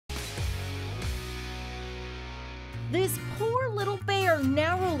This poor little bear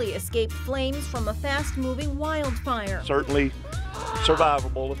narrowly escaped flames from a fast-moving wildfire. Certainly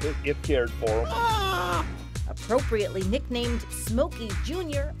survivable if cared for. Appropriately nicknamed Smokey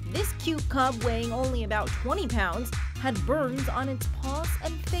Jr., this cute cub weighing only about 20 pounds had burns on its paws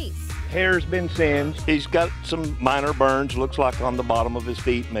and face. Hair's been singed. He's got some minor burns, looks like on the bottom of his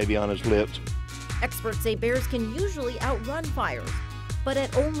feet, maybe on his lips. Experts say bears can usually outrun fires, but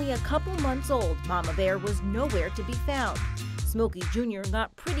at only a couple months old, Mama Bear was nowhere to be found. Smokey Jr.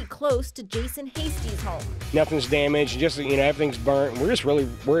 got pretty close to Jason Hasty's home. Nothing's damaged, just, everything's burnt. We're just really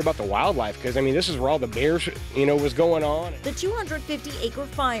worried about the wildlife because, this is where all the bears, was going on. The 250-acre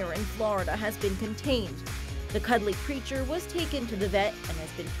fire in Florida has been contained. The cuddly creature was taken to the vet and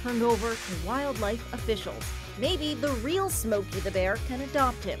has been turned over to wildlife officials. Maybe the real Smokey the Bear can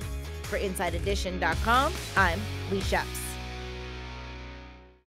adopt him. For InsideEdition.com, I'm Lee Sheps.